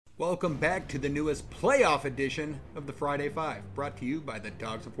Welcome back to the newest playoff edition of the Friday Five, brought to you by the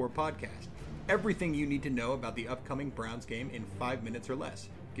Dogs of War podcast. Everything you need to know about the upcoming Browns game in 5 minutes or less,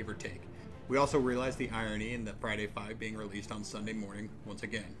 give or take. We also realize the irony in the Friday Five being released on Sunday morning once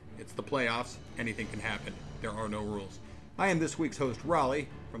again. It's the playoffs, anything can happen. There are no rules. I am this week's host, Raleigh,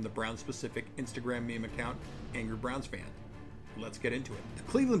 from the Browns-specific Instagram meme account, Angry Browns Fan. Let's get into it. The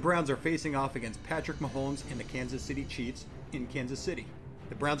Cleveland Browns are facing off against Patrick Mahomes and the Kansas City Chiefs in Kansas City.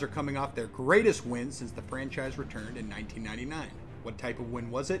 The Browns are coming off their greatest win since the franchise returned in 1999. What type of win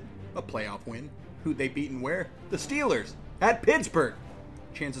was it? A playoff win. Who'd they beat and where? The Steelers, at Pittsburgh.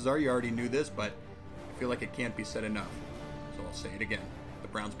 Chances are you already knew this, but I feel like it can't be said enough. So I'll say it again. The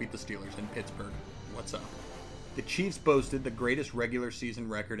Browns beat the Steelers in Pittsburgh. What's up? The Chiefs boasted the greatest regular season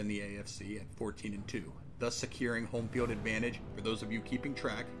record in the AFC at 14-2, thus securing home field advantage. For those of you keeping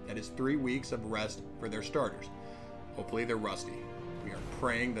track, that is 3 weeks of rest for their starters. Hopefully they're rusty. We are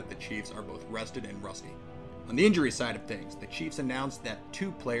praying that the Chiefs are both rested and rusty. On the injury side of things, the Chiefs announced that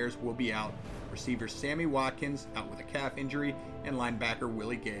 2 players will be out. Receiver Sammy Watkins out with a calf injury, and linebacker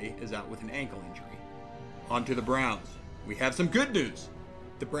Willie Gay is out with an ankle injury. On to the Browns. We have some good news.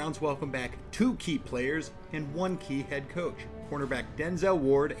 The Browns welcome back 2 key players and 1 key head coach. Cornerback Denzel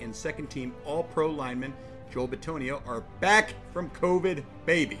Ward and second-team All-Pro lineman Joel Bitonio are back from COVID,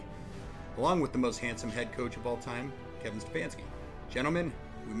 baby, along with the most handsome head coach of all time, Kevin Stefanski. Gentlemen,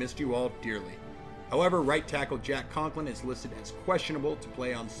 we missed you all dearly. However, right tackle Jack Conklin is listed as questionable to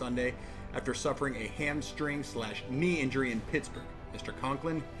play on Sunday after suffering a hamstring/knee injury in Pittsburgh. Mr.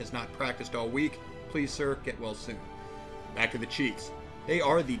 Conklin has not practiced all week. Please, sir, get well soon. Back to the Chiefs. They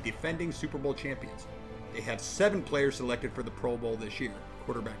are the defending Super Bowl champions. They have 7 players selected for the Pro Bowl this year.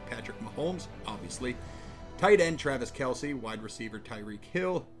 Quarterback Patrick Mahomes, obviously. Tight end Travis Kelce, wide receiver Tyreek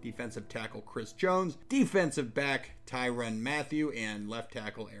Hill, defensive tackle Chris Jones, defensive back Tyrann Mathieu, and left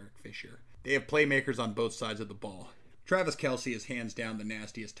tackle Eric Fisher. They have playmakers on both sides of the ball. Travis Kelce is hands down the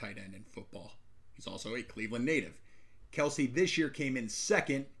nastiest tight end in football. He's also a Cleveland native. Kelce this year came in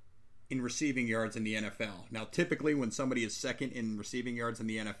second in receiving yards in the NFL. Now, typically when somebody is second in receiving yards in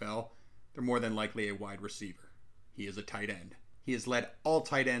the NFL, they're more than likely a wide receiver. He is a tight end. He has led all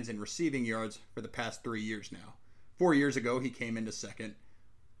tight ends in receiving yards for the past 3 years now. 4 years ago, he came into second,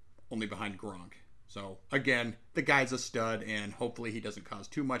 only behind Gronk. So, again, the guy's a stud, and hopefully he doesn't cause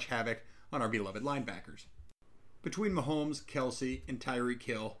too much havoc on our beloved linebackers. Between Mahomes, Kelce, and Tyreek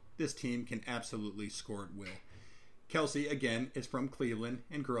Hill, this team can absolutely score at will. Kelce, again, is from Cleveland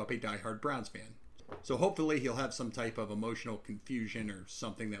and grew up a diehard Browns fan. So hopefully he'll have some type of emotional confusion or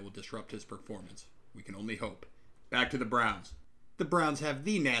something that will disrupt his performance. We can only hope. Back to the Browns. The Browns have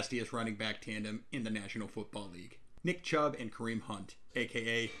the nastiest running back tandem in the National Football League. Nick Chubb and Kareem Hunt,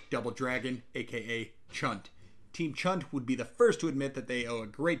 a.k.a. Double Dragon, a.k.a. Chunt. Team Chunt would be the first to admit that they owe a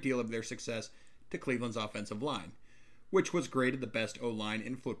great deal of their success to Cleveland's offensive line, which was graded the best O-line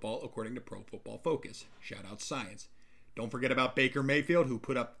in football according to Pro Football Focus. Shout out science. Don't forget about Baker Mayfield, who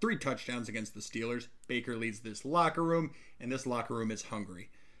put up 3 touchdowns against the Steelers. Baker leads this locker room, and this locker room is hungry.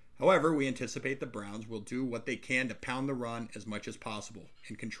 However, we anticipate the Browns will do what they can to pound the run as much as possible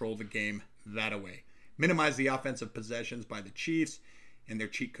and control the game that away. Minimize the offensive possessions by the Chiefs and their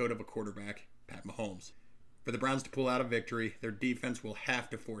cheat code of a quarterback, Pat Mahomes. For the Browns to pull out a victory, their defense will have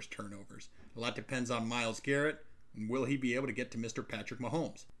to force turnovers. A lot depends on Myles Garrett, and will he be able to get to Mr. Patrick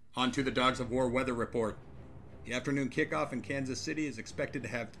Mahomes? On to the Dogs of War weather report. The afternoon kickoff in Kansas City is expected to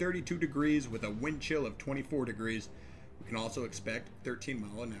have 32 degrees with a wind chill of 24 degrees. We can also expect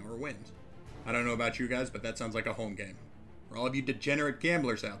 13-mile-an-hour winds. I don't know about you guys, but that sounds like a home game. For all of you degenerate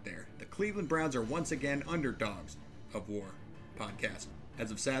gamblers out there, the Cleveland Browns are once again underdogs of War podcast.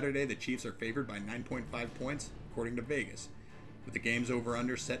 As of Saturday, the Chiefs are favored by 9.5 points, according to Vegas, with the game's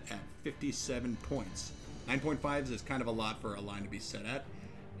over-under set at 57 points. 9.5 is kind of a lot for a line to be set at.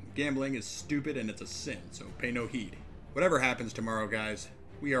 Gambling is stupid and it's a sin, so pay no heed. Whatever happens tomorrow, guys,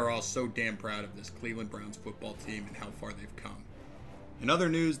 we are all so damn proud of this Cleveland Browns football team and how far they've come. In other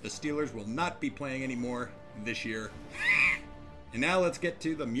news, the Steelers will not be playing anymore this year. And now let's get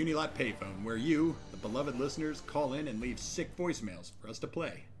to the Munilot payphone, where you, the beloved listeners, call in and leave sick voicemails for us to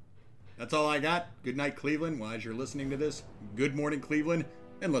play. That's all I got. Good night, Cleveland. Well, as you're listening to this, good morning, Cleveland,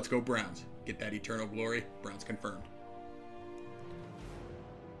 and let's go Browns. Get that eternal glory. Browns confirmed.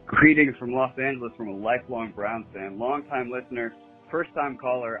 Greetings from Los Angeles from a lifelong Browns fan, longtime listener, first-time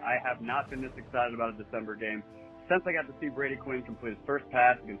caller. I have not been this excited about a December game since I got to see Brady Quinn complete his first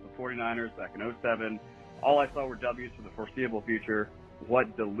pass against the 49ers back in 2007. All I saw were W's for the foreseeable future.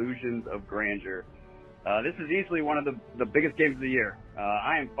 What delusions of grandeur. This is easily one of the biggest games of the year.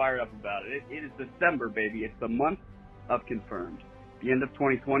 I am fired up about it. It is December, baby. It's the month of confirmed. The end of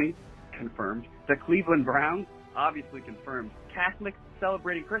 2020, confirmed. The Cleveland Browns, obviously confirmed. Catholics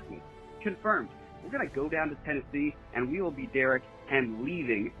celebrating Christmas, confirmed. We're going to go down to Tennessee, and we will be Derek and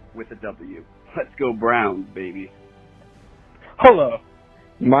leaving with a W. Let's go Browns, baby. Hello.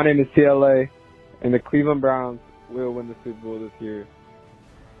 My name is TLA, and the Cleveland Browns will win the Super Bowl this year.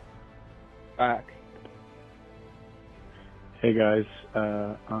 Back. Hey guys,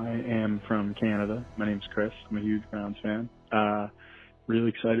 I am from Canada. My name's Chris. I'm a huge Browns fan. Really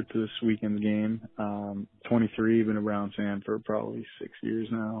excited for this weekend's game. 23, been a Browns fan for probably 6 years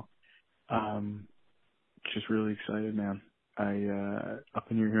now. Just really excited, man. Up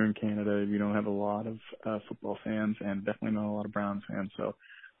in here in Canada, we don't have a lot of football fans, and definitely not a lot of Browns fans. So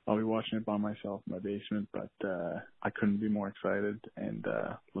I'll be watching it by myself in my basement. But I couldn't be more excited. And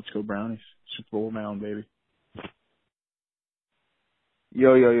let's go Brownies! Super Bowl bound, baby.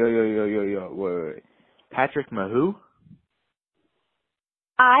 Yo. Wait. Patrick Mahu?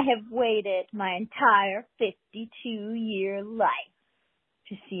 I have waited my entire 52-year life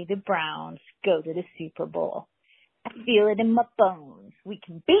to see the Browns go to the Super Bowl. I feel it in my bones. We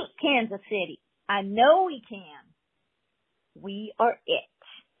can beat Kansas City. I know we can. We are it.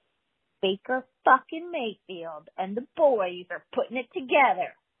 Baker fucking Mayfield and the boys are putting it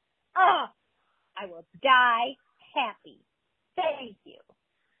together. I will die happy. Thank you.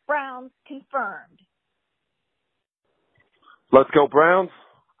 Browns confirmed. Let's go Browns.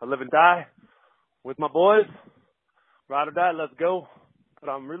 I live and die with my boys. Ride or die, let's go. But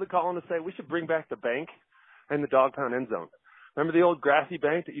I'm really calling to say we should bring back the bank and the dog pound end zone. Remember the old grassy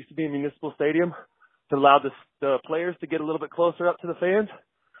bank that used to be in Municipal Stadium that allowed the players to get a little bit closer up to the fans?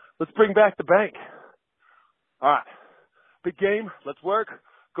 Let's bring back the bank. All right. Big game. Let's work.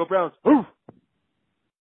 Go Browns. Woo!